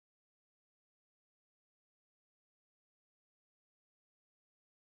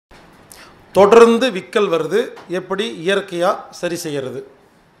தொடர்ந்து விக்கல் வருது, எப்படி இயற்கையாக சரி செய்கிறது?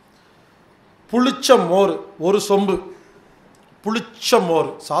 புளிச்ச மோர் ஒரு சொம்பு, புளிச்ச மோர்,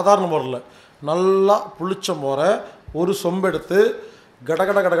 சாதாரண மோர் இல்லை, நல்லா புளிச்ச மோரை ஒரு சொம்பு எடுத்து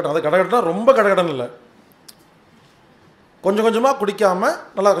கடகட கடகட, அது கடகடனா ரொம்ப கடகடன் இல்லை, கொஞ்சம் கொஞ்சமாக குடிக்காமல்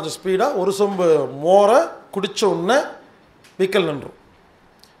நல்லா கொஞ்சம் ஸ்பீடாக ஒரு சொம்பு மோரை குடித்த உடனே விக்கல் நின்றும்.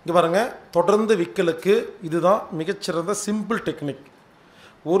 இங்கே பாருங்கள், தொடர்ந்து விக்கலுக்கு இதுதான் மிகச்சிறந்த சிம்பிள் டெக்னிக்.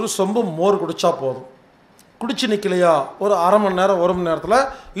 ஒரு சொம்பு மோர் குடித்தா போதும். குடிச்சு நிற்கலையா, ஒரு அரை மணி நேரம் 1 மணி நேரத்தில்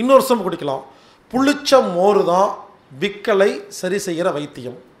இன்னொரு சொம்பு குடிக்கலாம். புளிச்ச மோர் தான் விக்கலை சரி செய்கிற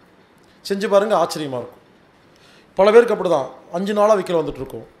வைத்தியம். செஞ்சு பாருங்கள், ஆச்சரியமாக இருக்கும். பல பேருக்கு அப்படி தான் 5 நாளாக விக்கல்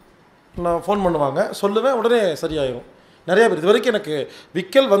வந்துட்டுருக்கும். நான் ஃபோன் பண்ணுவாங்க, சொல்லுவேன், உடனே சரியாயிடும். நிறையா பேர் இது வரைக்கும் எனக்கு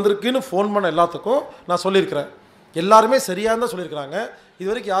விக்கல் வந்திருக்குன்னு ஃபோன் பண்ண எல்லாத்துக்கும் நான் சொல்லியிருக்கிறேன். எல்லாருமே சரியாக தான் சொல்லியிருக்கிறாங்க. இது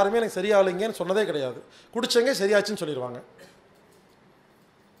வரைக்கும் யாருமே எனக்கு சரியாகலைங்கன்னு சொன்னதே கிடையாது. குடித்தவங்க சரியாச்சுன்னு சொல்லிடுவாங்க.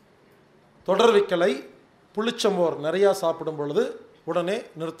 தொடர் விக்கலை புளிச்ச மோர் நிறையா சாப்பிடும் பொழுது உடனே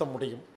நிறுத்த முடியும்.